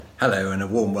Hello and a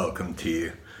warm welcome to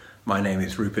you. My name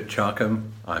is Rupert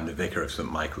Charkham. I'm the vicar of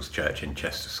St Michael's Church in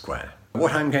Chester Square.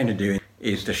 What I'm going to do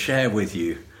is to share with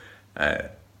you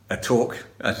a talk,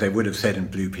 as they would have said in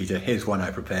Blue Peter. Here's one I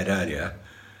prepared earlier.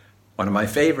 One of my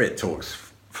favourite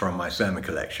talks from my sermon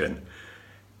collection.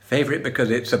 Favourite because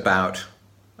it's about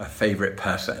a favourite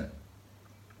person.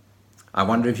 I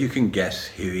wonder if you can guess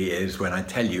who he is when I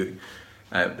tell you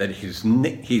that he's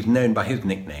known by his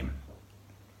nickname.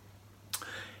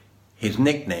 His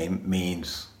nickname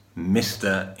means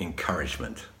Mr.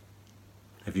 Encouragement.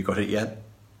 Have you got it yet?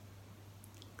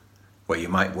 Well, you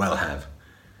might well have.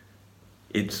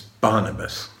 It's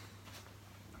Barnabas.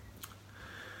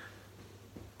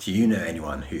 Do you know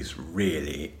anyone who's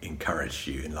really encouraged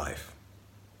you in life?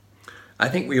 I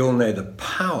think we all know the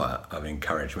power of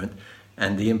encouragement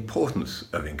and the importance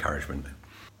of encouragement.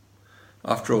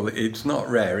 After all, it's not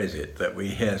rare, is it, that we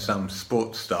hear some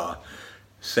sports star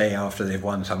say after they've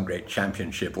won some great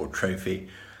championship or trophy,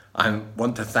 I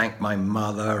want to thank my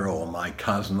mother or my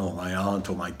cousin or my aunt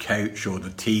or my coach or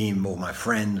the team or my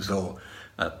friends and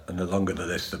the longer the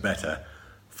list the better,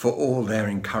 for all their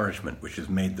encouragement, which has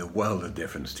made the world of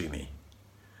difference to me.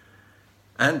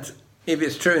 And if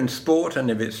it's true in sport and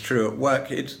if it's true at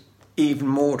work, it's even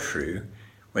more true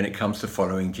when it comes to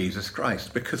following Jesus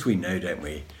Christ, because we know, don't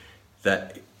we,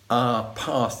 that our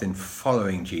path in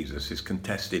following Jesus is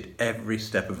contested every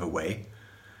step of the way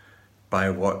by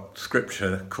what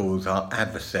Scripture calls our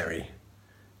adversary,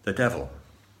 the devil.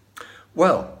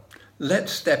 Well,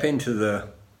 let's step into the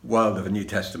world of the New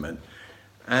Testament,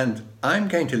 and I'm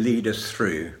going to lead us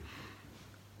through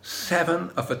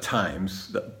 7 of the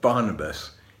times that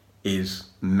Barnabas is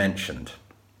mentioned.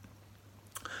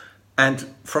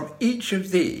 And from each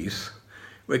of these,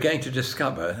 we're going to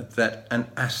discover that an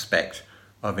aspect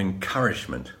of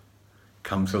encouragement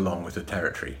comes along with the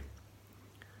territory.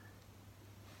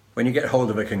 When you get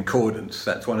hold of a concordance,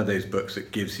 that's one of those books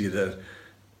that gives you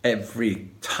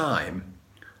every time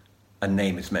a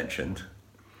name is mentioned,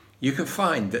 you can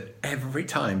find that every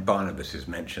time Barnabas is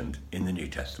mentioned in the New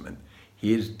Testament,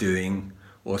 he is doing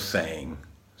or saying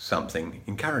something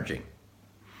encouraging.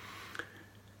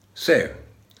 So,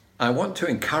 I want to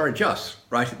encourage us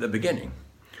right at the beginning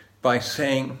by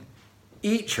saying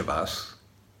each of us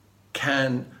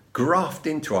can graft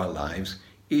into our lives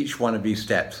each one of these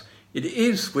steps. It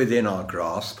is within our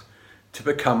grasp to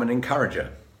become an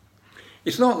encourager.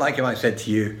 It's not like if I said to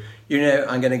you,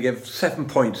 I'm going to give 7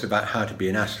 points about how to be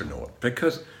an astronaut,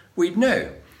 because we'd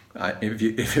know.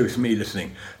 If it was me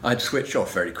listening, I'd switch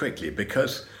off very quickly,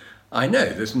 because I know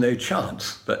there's no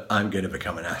chance that I'm going to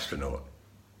become an astronaut.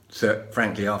 So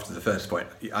frankly, after the first point,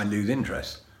 I lose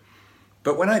interest.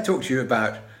 But when I talk to you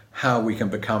about how we can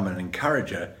become an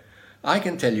encourager, I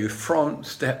can tell you from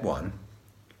step 1,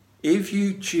 if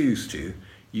you choose to,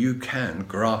 you can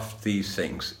graft these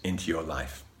things into your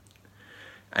life.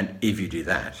 And if you do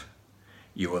that,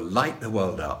 you will light the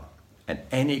world up and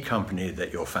any company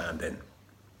that you're found in.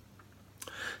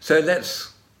 So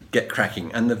let's get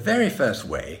cracking. And the very first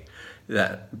way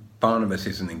that Barnabas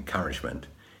is an encouragement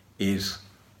is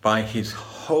by his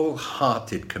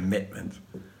wholehearted commitment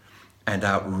and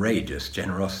outrageous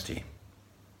generosity.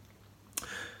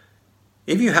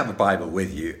 If you have a Bible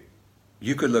with you,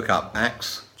 you could look up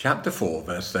Acts chapter 4,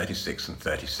 verse 36 and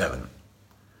 37.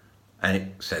 And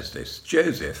it says this: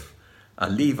 Joseph, a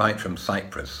Levite from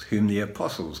Cyprus, whom the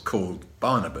apostles called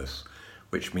Barnabas,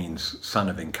 which means son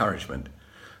of encouragement,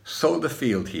 sold a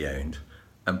field he owned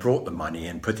and brought the money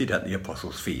and put it at the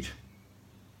apostles' feet.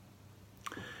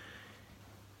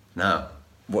 Now,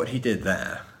 what he did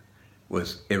there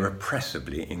was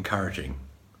irrepressibly encouraging.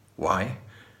 Why?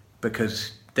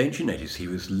 Because, don't you notice, he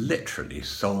was literally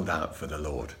sold out for the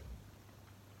Lord.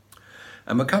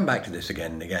 And we'll come back to this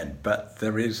again and again, but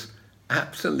there is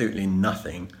absolutely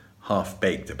nothing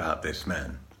half-baked about this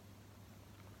man.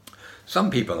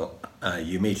 Some people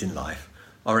you meet in life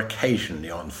are occasionally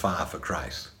on fire for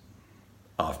Christ,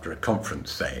 after a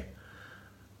conference, say,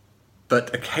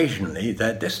 but occasionally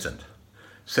they're distant.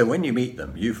 So when you meet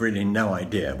them, you've really no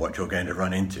idea what you're going to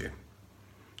run into.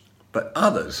 But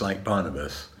others, like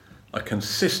Barnabas, are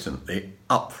consistently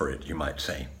up for it, you might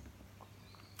say.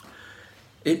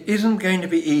 It isn't going to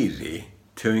be easy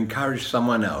to encourage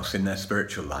someone else in their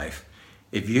spiritual life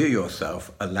if you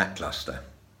yourself are lackluster.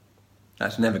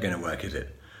 That's never going to work, is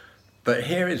it? But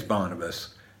here is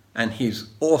Barnabas, and he's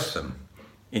awesome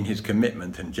in his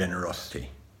commitment and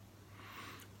generosity.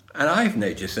 And I've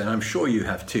noticed, and I'm sure you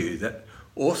have too, that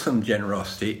awesome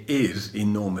generosity is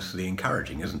enormously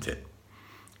encouraging, isn't it?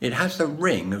 It has the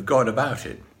ring of God about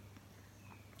it.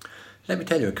 Let me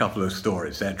tell you a couple of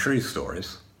stories. They're true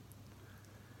stories.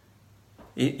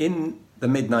 In the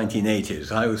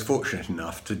mid-1980s, I was fortunate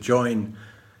enough to join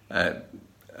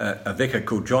a vicar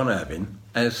called John Irvin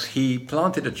as he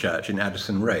planted a church in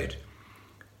Addison Road.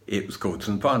 It was called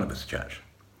St Barnabas Church.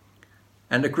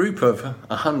 And a group of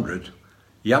 100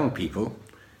 young people,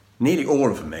 nearly all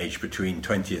of them aged between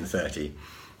 20 and 30,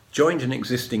 joined an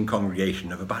existing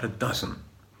congregation of about a dozen.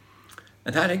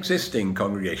 And that existing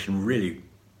congregation really,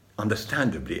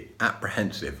 understandably,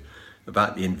 apprehensive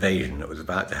about the invasion that was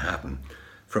about to happen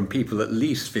from people at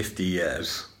least 50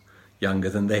 years younger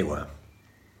than they were.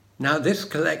 Now, this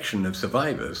collection of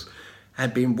survivors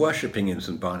had been worshipping in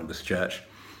St Barnabas Church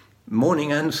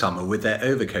morning and summer with their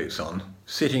overcoats on,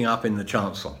 sitting up in the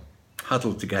chancel,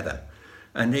 huddled together.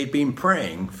 And they'd been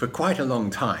praying for quite a long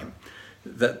time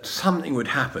that something would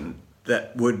happen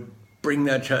that would bring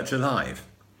their church alive.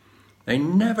 They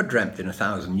never dreamt in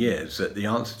 1,000 years that the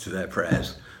answer to their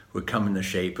prayers would come in the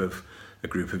shape of a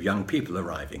group of young people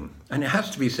arriving. And it has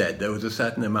to be said, there was a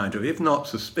certain amount of, if not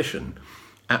suspicion,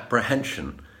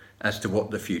 apprehension as to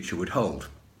what the future would hold.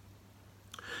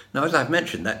 Now, as I've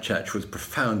mentioned, that church was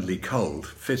profoundly cold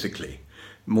physically,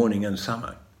 morning and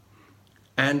summer.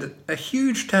 And a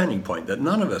huge turning point that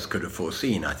none of us could have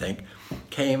foreseen, I think,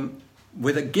 came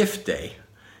with a gift day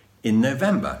in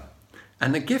November.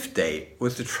 And the gift day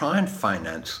was to try and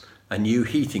finance a new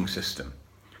heating system.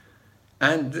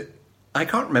 And I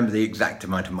can't remember the exact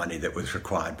amount of money that was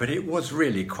required, but it was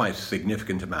really quite a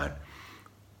significant amount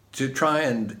to try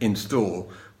and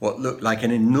install what looked like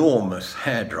an enormous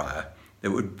hairdryer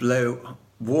that would blow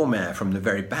warm air from the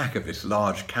very back of this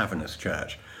large cavernous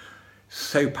church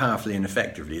so powerfully and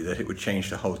effectively that it would change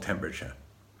the whole temperature.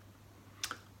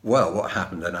 Well, what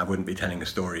happened, and I wouldn't be telling a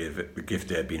story if the gift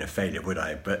day had been a failure, would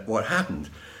I? But what happened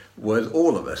was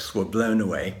all of us were blown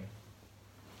away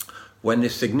when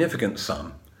this significant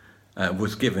sum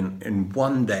was given in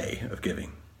one day of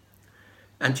giving.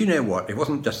 And do you know what? It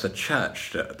wasn't just the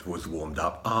church that was warmed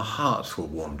up, our hearts were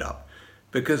warmed up,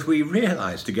 because we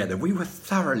realized together we were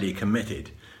thoroughly committed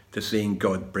to seeing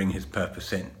God bring his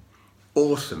purpose in.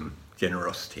 Awesome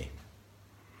generosity.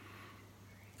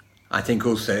 I think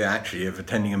also actually of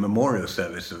attending a memorial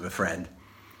service of a friend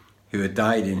who had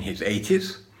died in his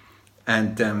 80s.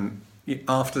 And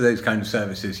after those kind of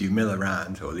services, you mill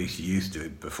around, or at least you used to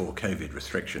before COVID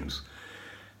restrictions,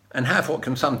 and have what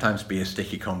can sometimes be a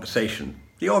sticky conversation.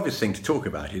 The obvious thing to talk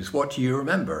about is, what do you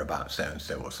remember about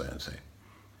so-and-so or so-and-so?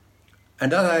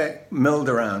 And as I milled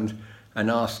around and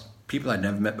asked people I'd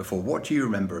never met before, what do you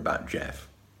remember about Jeff?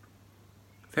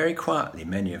 Very quietly,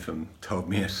 many of them told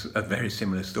me a very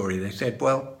similar story. They said,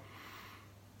 well,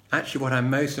 actually what I'm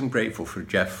most grateful for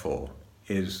Jeff for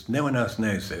is, no one else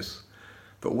knows this,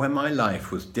 but when my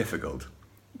life was difficult,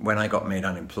 when I got made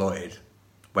unemployed,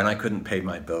 when I couldn't pay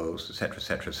my bills, etc.,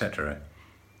 etc., etc.,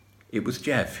 it was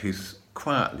Jeff who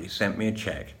quietly sent me a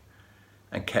check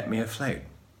and kept me afloat.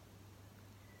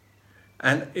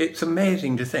 And it's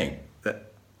amazing to think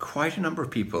that quite a number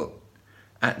of people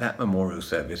at that memorial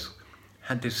service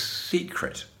had this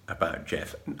secret about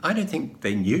Jeff. I don't think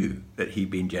they knew that he'd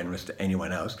been generous to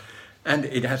anyone else. And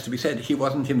it has to be said, he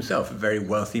wasn't himself a very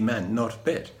wealthy man, not a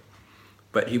bit.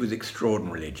 But he was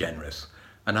extraordinarily generous.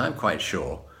 And I'm quite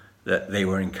sure that they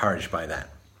were encouraged by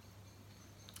that.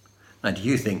 Now, do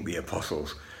you think the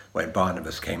apostles, when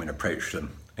Barnabas came and approached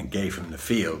them and gave them the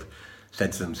field,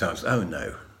 said to themselves, oh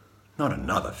no, not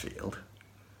another field?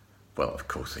 Well, of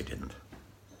course they didn't.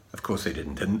 Of course they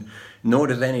didn't. And nor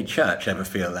does any church ever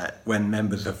feel that when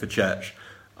members of the church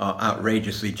are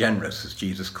outrageously generous, as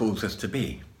Jesus calls us to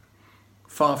be.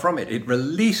 Far from it. It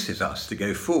releases us to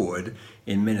go forward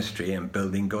in ministry and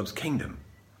building God's kingdom.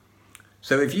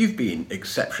 So if you've been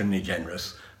exceptionally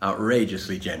generous,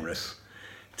 outrageously generous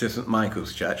to St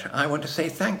Michael's Church, I want to say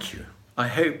thank you. I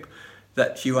hope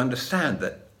that you understand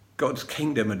that God's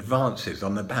kingdom advances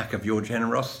on the back of your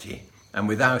generosity, and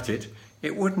without it,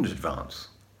 it wouldn't advance.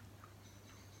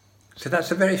 So that's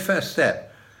the very first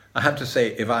step. I have to say,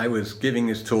 if I was giving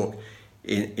this talk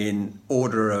in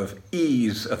order of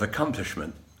ease of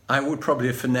accomplishment, I would probably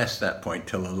have finessed that point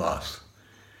till the last.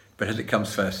 But as it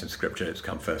comes first in Scripture, it's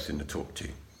come first in the talk too.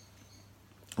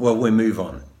 Well, we'll move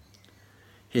on.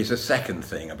 Here's a second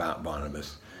thing about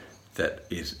Barnabas that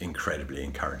is incredibly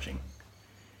encouraging.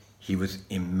 He was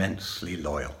immensely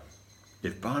loyal.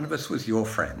 If Barnabas was your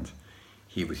friend,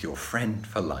 he was your friend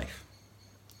for life.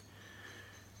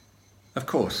 Of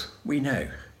course, we know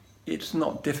it's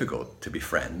not difficult to be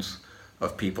friends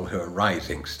of people who are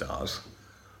rising stars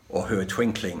or who are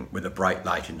twinkling with a bright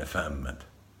light in the firmament.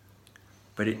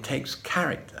 But it takes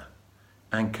character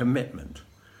and commitment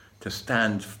to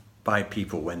stand by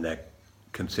people when they're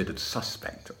considered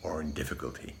suspect or in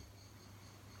difficulty.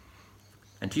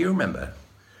 And do you remember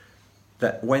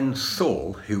that when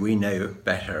Saul, who we know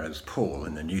better as Paul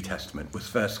in the New Testament, was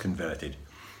first converted,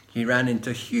 he ran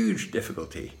into huge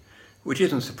difficulty, which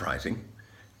isn't surprising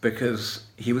because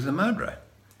he was a murderer.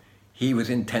 He was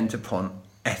intent upon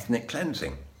ethnic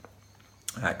cleansing.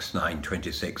 Acts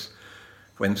 9:26.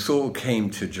 When Saul came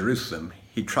to Jerusalem,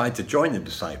 he tried to join the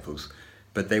disciples,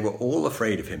 but they were all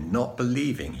afraid of him, not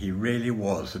believing he really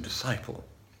was a disciple.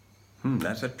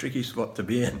 That's a tricky spot to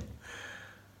be in.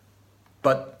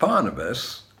 But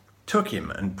Barnabas took him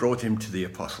and brought him to the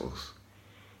apostles.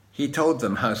 He told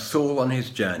them how Saul on his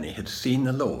journey had seen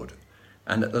the Lord,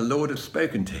 and that the Lord had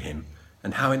spoken to him,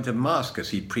 and how in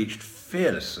Damascus he preached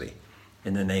fearlessly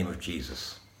in the name of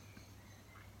Jesus.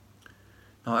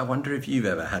 Now, I wonder if you've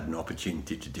ever had an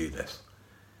opportunity to do this,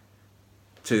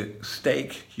 to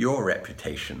stake your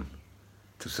reputation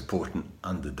to support an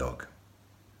underdog.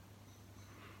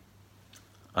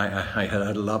 I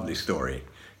heard a lovely story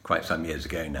quite some years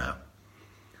ago now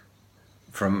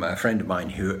from a friend of mine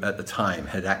who at the time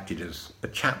had acted as a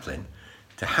chaplain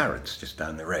to Harrods just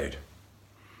down the road.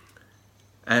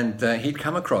 And he'd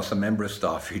come across a member of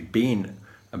staff who'd been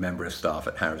a member of staff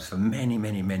at Harrods for many,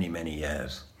 many, many, many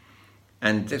years.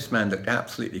 And this man looked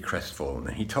absolutely crestfallen.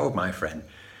 And he told my friend,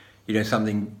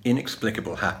 something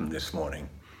inexplicable happened this morning.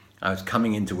 I was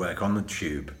coming into work on the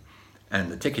tube, and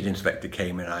the ticket inspector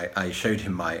came, and I showed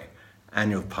him my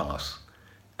annual pass.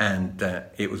 And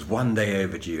it was one day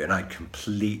overdue, and I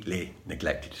completely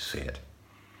neglected to see it.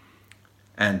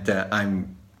 And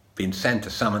I'm being sent a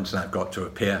summons, and I've got to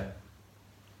appear.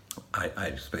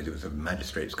 I suppose it was a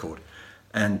magistrate's court.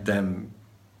 And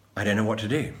I don't know what to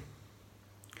do.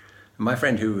 And my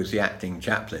friend, who was the acting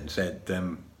chaplain, said,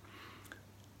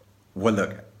 well,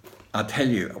 look, I'll tell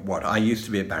you what, I used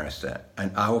to be a barrister,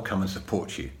 and I will come and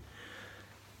support you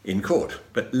in court.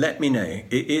 But let me know,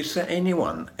 is there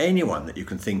anyone that you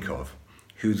can think of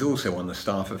who's also on the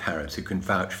staff of Harrods who can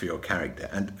vouch for your character?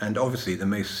 And obviously the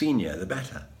most senior, the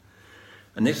better.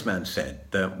 And this man said,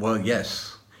 well,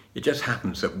 yes, it just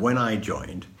happens that when I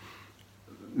joined,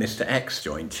 Mr. X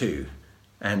joined too,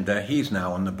 and he's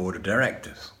now on the board of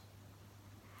directors.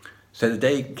 So the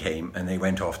day came and they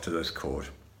went off to this court,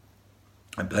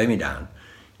 and blow me down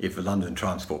if the London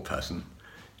transport person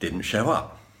didn't show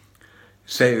up.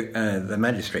 So the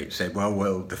magistrate said, well,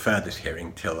 we'll defer this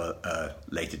hearing till a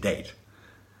later date.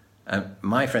 And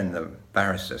my friend, the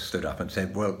barrister, stood up and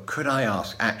said, well, could I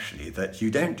ask actually that you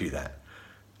don't do that?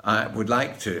 I would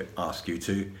like to ask you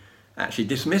to actually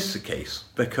dismiss the case,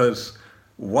 because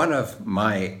one of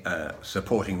my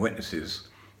supporting witnesses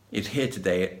is here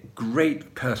today at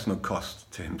great personal cost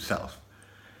to himself.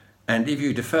 And if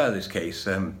you defer this case,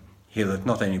 he'll have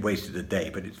not only wasted a day,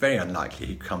 but it's very unlikely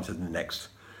he'd come to the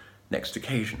next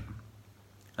occasion.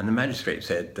 And the magistrate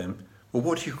said, well,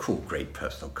 what do you call great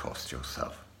personal cost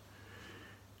yourself?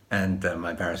 And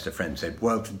my barrister friend said,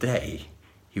 well, today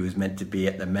he was meant to be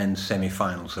at the men's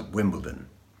semi-finals at Wimbledon,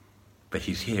 but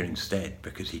he's here instead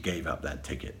because he gave up that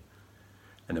ticket.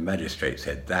 And the magistrate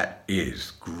said, that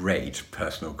is great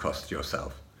personal cost to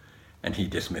yourself. And he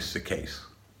dismissed the case.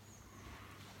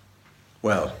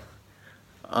 Well,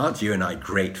 aren't you and I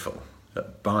grateful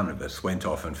that Barnabas went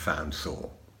off and found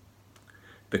Saul?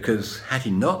 Because had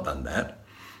he not done that,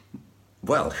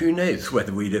 well, who knows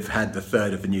whether we'd have had the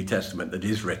third of the New Testament that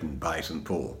is written by St.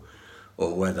 Paul,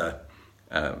 or whether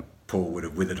Paul would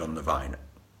have withered on the vine.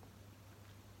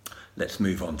 Let's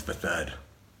move on to the third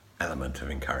element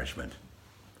of encouragement.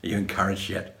 Are you encouraged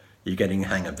yet? Are you getting the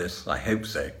hang of this? I hope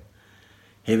so.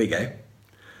 Here we go.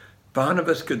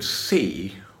 Barnabas could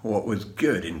see what was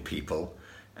good in people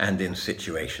and in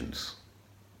situations.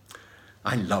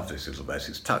 I love this little verse.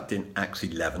 It's tucked in Acts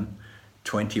 11,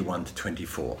 21 to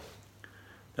 24.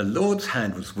 The Lord's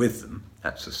hand was with them,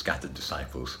 that's the scattered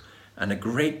disciples, and a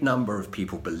great number of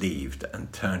people believed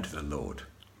and turned to the Lord.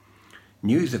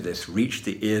 News of this reached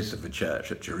the ears of the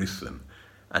church at Jerusalem,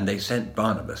 and they sent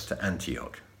Barnabas to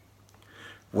Antioch.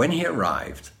 When he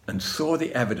arrived and saw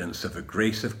the evidence of the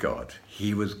grace of God,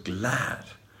 he was glad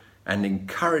and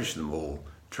encouraged them all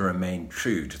to remain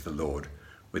true to the Lord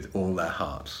with all their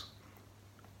hearts.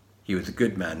 He was a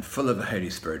good man, full of the Holy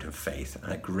Spirit and faith,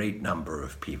 and a great number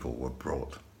of people were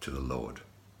brought to the Lord.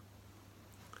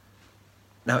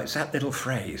 Now, it's that little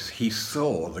phrase, he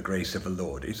saw the grace of the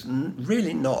Lord. It's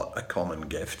really not a common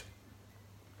gift.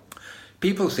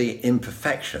 People see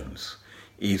imperfections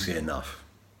easy enough.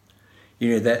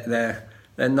 They're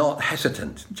not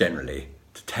hesitant, generally,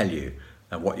 to tell you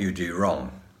what you do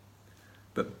wrong.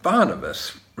 But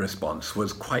Barnabas' response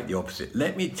was quite the opposite.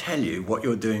 Let me tell you what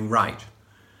you're doing right.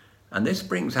 And this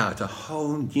brings out a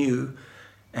whole new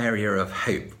area of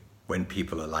hope when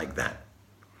people are like that.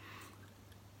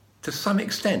 to some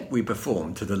extent, we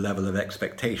perform to the level of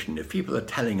expectation. If people are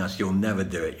telling us you'll never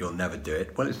do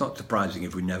it, well, it's not surprising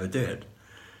if we never do it.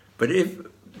 But if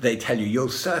they tell you you'll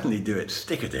certainly do it,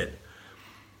 stick at it.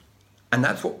 And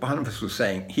that's what Barnabas was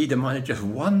saying. He demanded just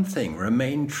one thing: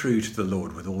 remain true to the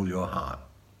Lord with all your heart.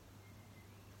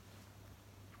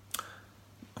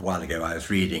 A while ago, I was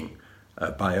reading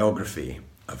a biography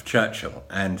of Churchill,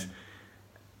 and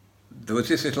there was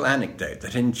this little anecdote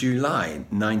that in July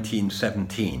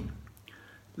 1917,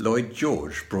 Lloyd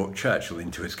George brought Churchill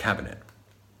into his cabinet.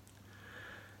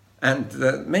 And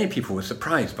many people were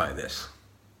surprised by this.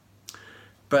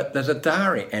 But there's a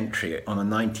diary entry on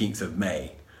the 19th of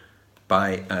May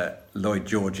by Lloyd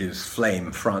George's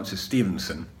flame, Francis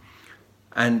Stevenson.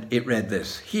 And it read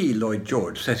this: he, Lloyd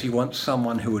George, says he wants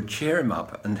someone who would cheer him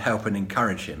up and help and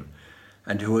encourage him,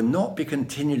 and who will not be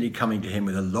continually coming to him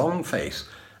with a long face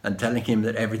and telling him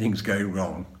that everything's going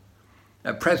wrong.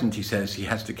 At present, he says, he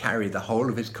has to carry the whole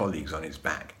of his colleagues on his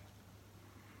back.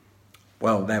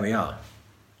 Well, there we are.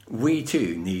 We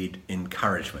too need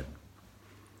encouragement.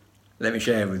 Let me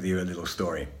share with you a little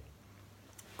story.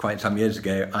 Quite some years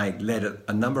ago, I led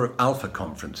a number of Alpha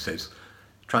conferences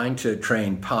trying to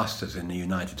train pastors in the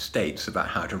United States about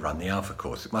how to run the Alpha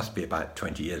course. It must be about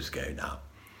 20 years ago now.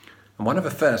 And one of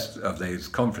the first of those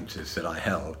conferences that I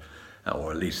held,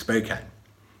 or at least spoke at,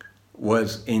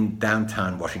 was in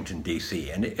downtown Washington,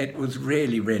 D.C. And it was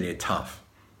really, really tough.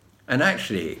 And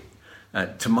actually,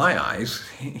 to my eyes,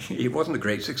 it wasn't a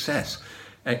great success.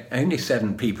 Only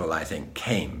 7 people, I think,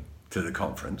 came to the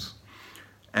conference.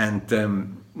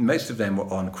 And most of them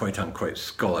were on quote-unquote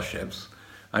scholarships.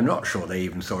 I'm not sure they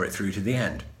even saw it through to the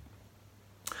end.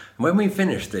 And when we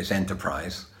finished this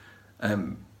enterprise,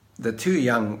 the 2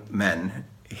 young men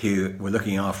who were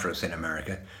looking after us in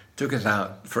America took us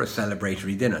out for a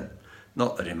celebratory dinner.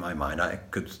 Not that in my mind I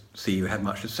could see you had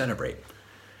much to celebrate.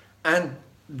 And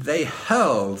they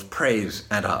hurled praise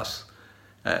at us,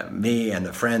 me and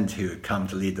a friend who had come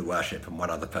to lead the worship and one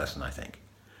other person, I think.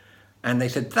 And they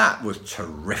said, that was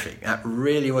terrific. That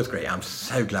really was great. I'm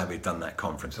so glad we've done that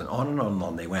conference. And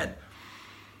on they went.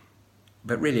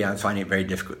 But really, I was finding it very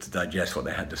difficult to digest what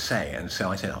they had to say. And so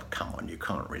I said, oh, come on, you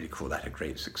can't really call that a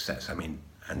great success. I mean,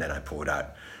 and then I poured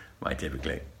out my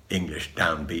typically English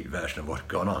downbeat version of what had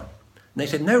gone on. And they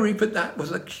said, no, Rupert, that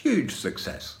was a huge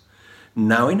success.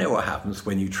 Now we know what happens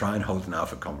when you try and hold an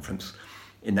Alpha conference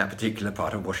in that particular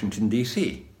part of Washington,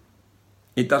 D.C.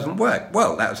 It doesn't work.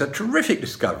 Well, that was a terrific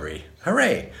discovery.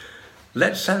 Hooray.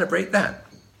 Let's celebrate that.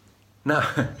 Now,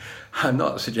 I'm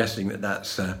not suggesting that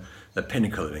that's the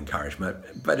pinnacle of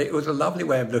encouragement, but it was a lovely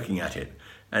way of looking at it.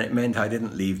 And it meant I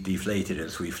didn't leave deflated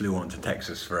as we flew on to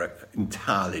Texas for an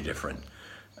entirely different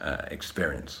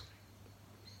experience.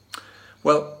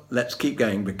 Well, let's keep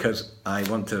going because I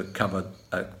want to cover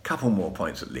a couple more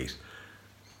points at least.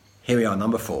 Here we are,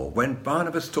 number 4. When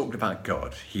Barnabas talked about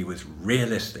God, he was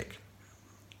realistic.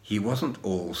 He wasn't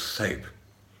all soap.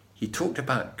 He talked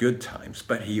about good times,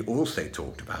 but he also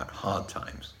talked about hard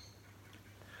times.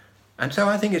 And so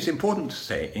I think it's important to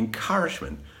say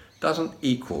encouragement doesn't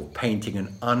equal painting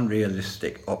an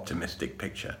unrealistic, optimistic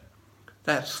picture.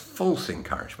 That's false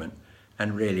encouragement,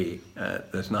 and really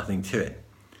there's nothing to it.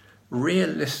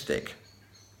 Realistic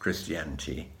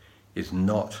Christianity is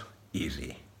not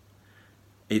easy.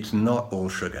 It's not all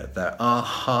sugar. There are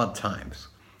hard times.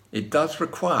 It does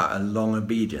require a long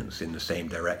obedience in the same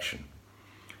direction.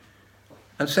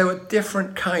 And so a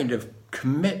different kind of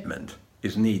commitment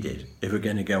is needed if we're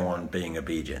going to go on being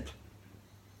obedient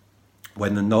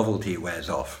when the novelty wears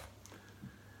off.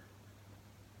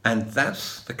 And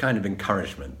that's the kind of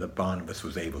encouragement that Barnabas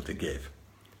was able to give.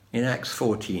 In Acts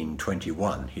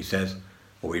 14:21, he says,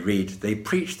 or we read, they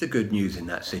preached the good news in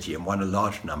that city and won a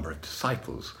large number of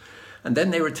disciples. And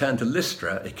then they returned to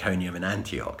Lystra, Iconium, and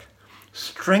Antioch,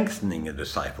 strengthening the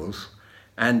disciples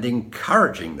and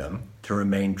encouraging them to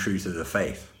remain true to the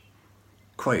faith.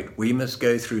 Quote, we must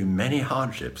go through many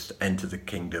hardships to enter the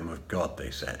kingdom of God,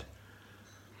 they said.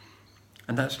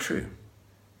 And that's true.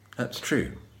 That's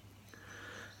true.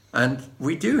 And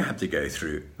we do have to go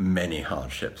through many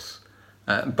hardships.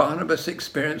 Barnabas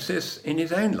experienced this in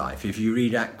his own life. If you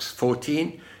read Acts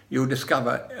 14, you'll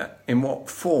discover in what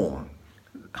form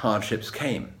hardships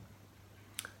came.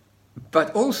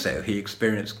 But also he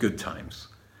experienced good times,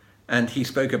 and he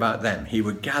spoke about them. He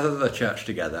would gather the church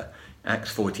together,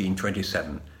 Acts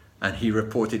 14:27, and he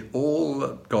reported all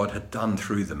that God had done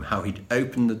through them, how he'd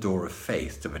opened the door of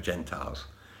faith to the Gentiles,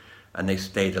 and they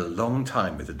stayed a long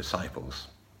time with the disciples.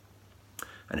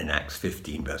 And in Acts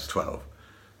 15, verse 12,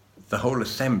 the whole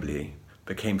assembly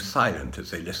became silent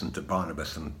as they listened to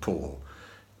Barnabas and Paul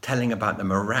telling about the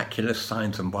miraculous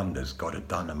signs and wonders God had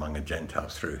done among the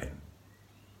Gentiles through him.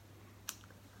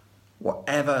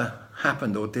 Whatever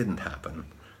happened or didn't happen,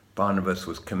 Barnabas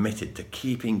was committed to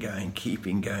keeping going,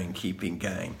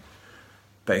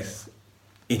 both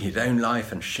in his own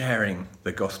life and sharing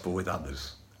the gospel with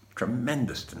others.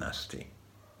 Tremendous tenacity.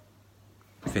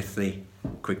 Fifthly,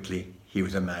 quickly, he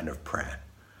was a man of prayer.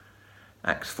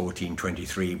 Acts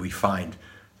 14:23, we find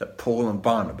that Paul and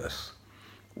Barnabas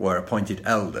were appointed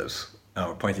elders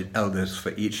for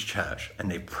each church, and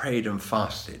they prayed and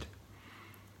fasted.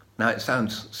 Now, it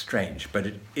sounds strange, but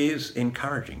it is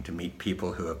encouraging to meet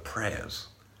people who are prayers.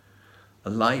 A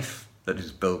life that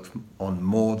is built on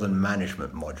more than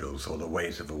management modules or the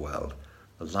ways of the world.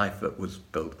 A life that was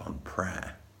built on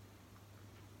prayer.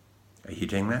 Are you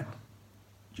doing that?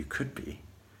 You could be.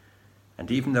 And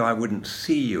even though I wouldn't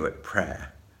see you at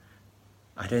prayer,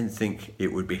 I don't think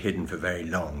it would be hidden for very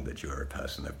long that you are a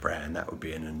person of prayer, and that would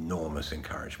be an enormous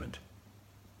encouragement.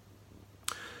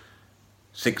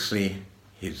 Sixthly,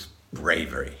 his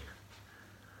bravery.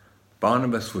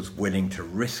 Barnabas was willing to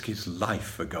risk his life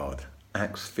for God.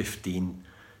 Acts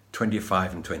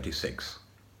 15:25 and 26.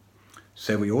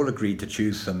 So we all agreed to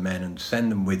choose some men and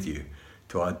send them with you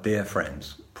to our dear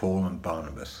friends, Paul and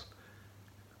Barnabas,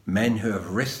 men who have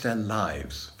risked their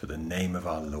lives for the name of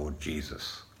our Lord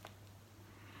Jesus.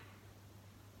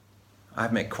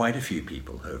 I've met quite a few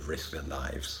people who have risked their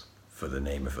lives for the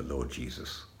name of the Lord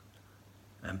Jesus.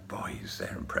 And boys,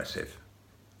 they're impressive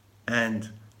and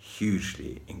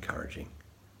hugely encouraging.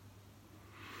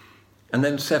 And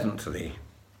then seventhly,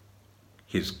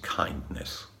 his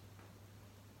kindness.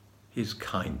 His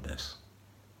kindness.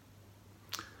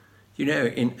 You know,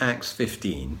 in Acts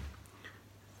 15,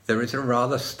 there is a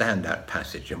rather standout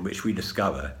passage in which we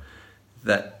discover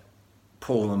that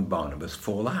Paul and Barnabas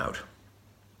fall out.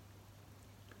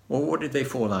 Well, what did they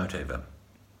fall out over?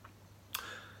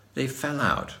 They fell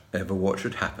out over what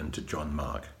should happen to John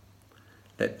Mark.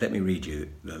 Let me read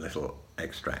you the little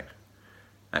extract.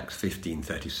 Acts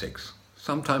 15:36.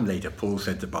 Sometime later, Paul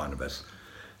said to Barnabas,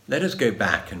 "Let us go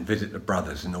back and visit the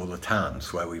brothers in all the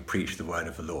towns where we preach the word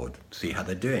of the Lord, see how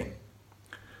they're doing."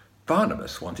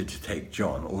 Barnabas wanted to take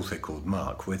John, also called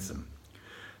Mark, with them.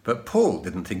 But Paul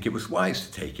didn't think it was wise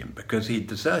to take him because he had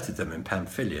deserted them in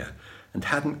Pamphylia and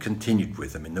hadn't continued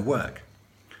with them in the work.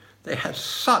 They had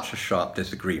such a sharp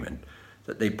disagreement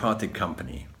that they parted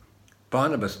company.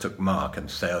 Barnabas took Mark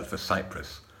and sailed for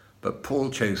Cyprus, but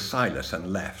Paul chose Silas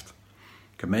and left,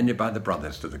 commended by the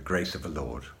brothers to the grace of the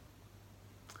Lord.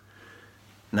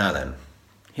 Now then,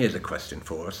 here's a question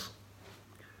for us.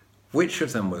 Which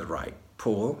of them was right,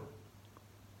 Paul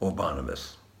or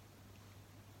Barnabas?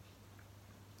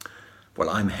 Well,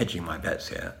 I'm hedging my bets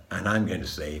here, and I'm going to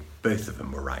say both of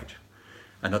them were right.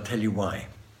 And I'll tell you why.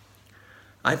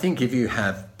 I think if you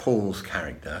have Paul's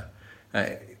character,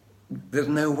 there's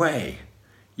no way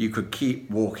you could keep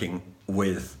walking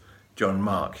with John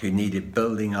Mark, who needed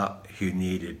building up, who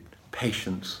needed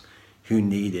patience, who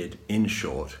needed, in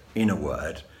short, in a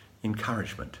word,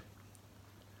 encouragement.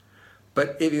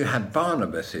 But if you had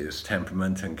Barnabas's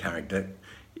temperament and character,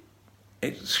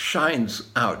 it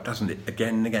shines out, doesn't it,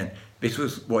 again and again. This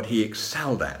was what he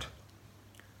excelled at.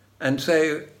 And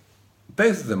so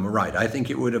both of them were right. I think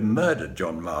it would have murdered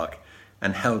John Mark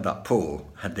and held up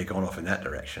Paul had they gone off in that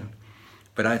direction.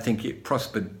 But I think it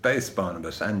prospered both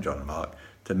Barnabas and John Mark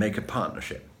to make a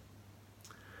partnership.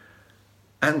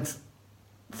 And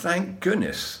thank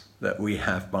goodness that we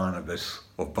have Barnabas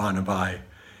or Barnabai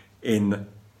in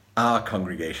our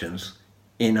congregations,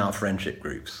 in our friendship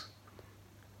groups.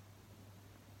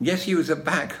 Yes, he was a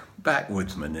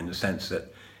backwoodsman in the sense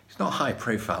that he's not high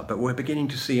profile, but we're beginning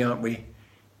to see, aren't we?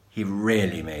 He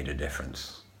really made a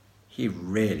difference. He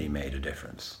really made a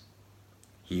difference.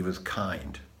 He was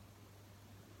kind.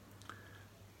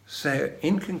 So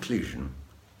in conclusion,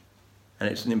 and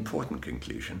it's an important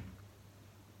conclusion,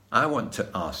 I want to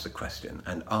ask the question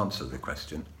and answer the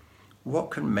question,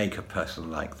 what can make a person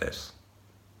like this?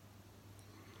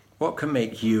 What can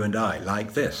make you and I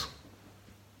like this?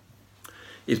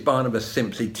 Is Barnabas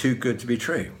simply too good to be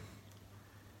true?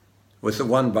 Was there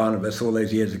one Barnabas all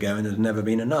those years ago and there's never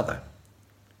been another?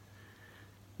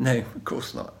 No, of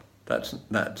course not.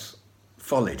 That's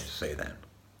folly to say that.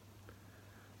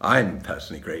 I'm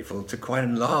personally grateful to quite a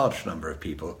large number of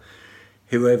people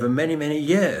who over many, many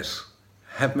years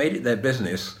have made it their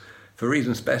business, for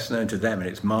reasons best known to them, and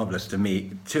it's marvellous to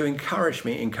me, to encourage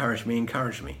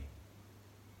me.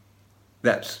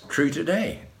 That's true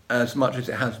today, as much as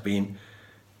it has been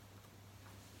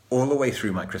all the way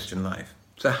through my Christian life.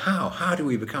 So how do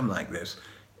we become like this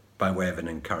by way of an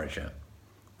encourager?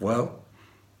 Well,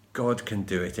 God can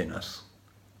do it in us.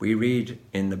 We read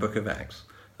in the book of Acts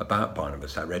about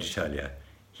Barnabas, I read it earlier.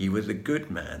 He was a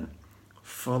good man,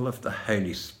 full of the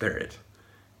Holy Spirit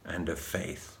and of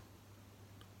faith.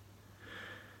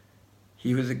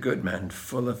 He was a good man,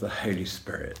 full of the Holy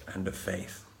Spirit and of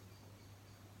faith.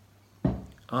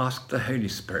 Ask the Holy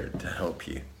Spirit to help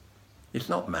you. It's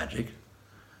not magic.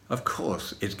 Of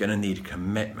course, it's going to need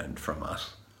commitment from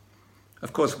us.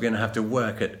 Of course, we're going to have to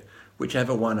work at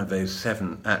whichever one of those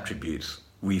 7 attributes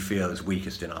we feel is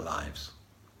weakest in our lives.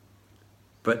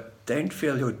 But don't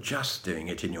feel you're just doing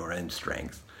it in your own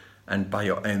strength and by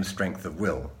your own strength of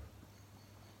will.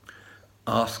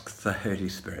 Ask the Holy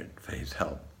Spirit for his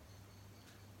help.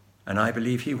 And I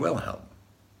believe he will help.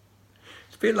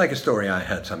 It's a bit like a story I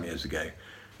heard some years ago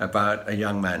about a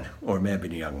young man, or it may have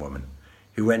been a young woman,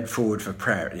 who went forward for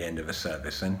prayer at the end of a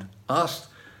service and asked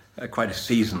quite a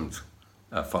seasoned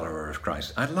follower of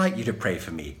Christ, I'd like you to pray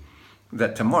for me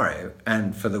that tomorrow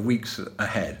and for the weeks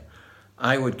ahead,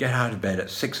 I would get out of bed at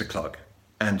 6 o'clock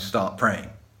and start praying.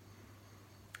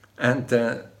 And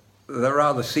the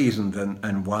rather seasoned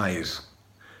and wise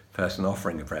person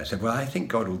offering the prayer said, well, I think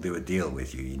God will do a deal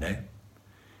with you, you know.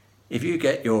 If you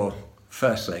get your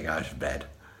first leg out of bed,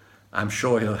 I'm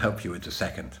sure he'll help you with the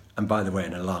second. And by the way,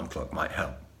 an alarm clock might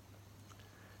help.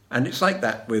 And it's like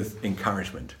that with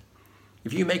encouragement.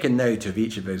 If you make a note of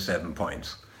each of those 7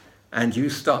 points and you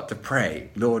start to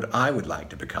pray, Lord, I would like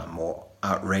to become more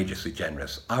outrageously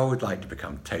generous. I would like to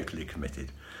become totally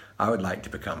committed. I would like to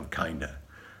become kinder.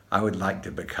 I would like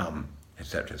to become,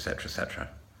 etc., etc., etc.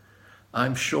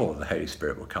 I'm sure the Holy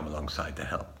Spirit will come alongside to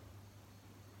help.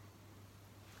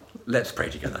 Let's pray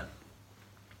together.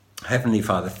 Heavenly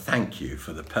Father, thank you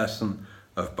for the person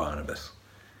of Barnabas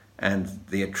and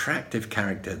the attractive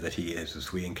character that he is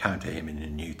as we encounter him in the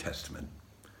New Testament.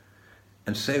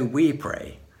 And so we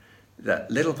pray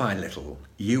that little by little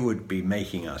you would be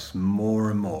making us more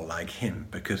and more like him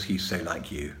because he's so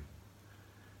like you.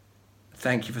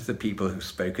 Thank you for the people who've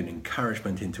spoken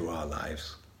encouragement into our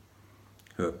lives,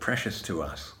 who are precious to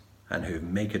us and who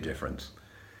make a difference.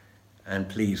 And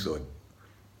please, Lord,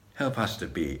 help us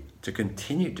to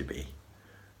continue to be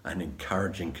an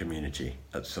encouraging community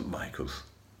at St. Michael's.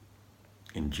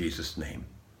 In Jesus' name,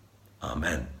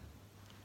 amen.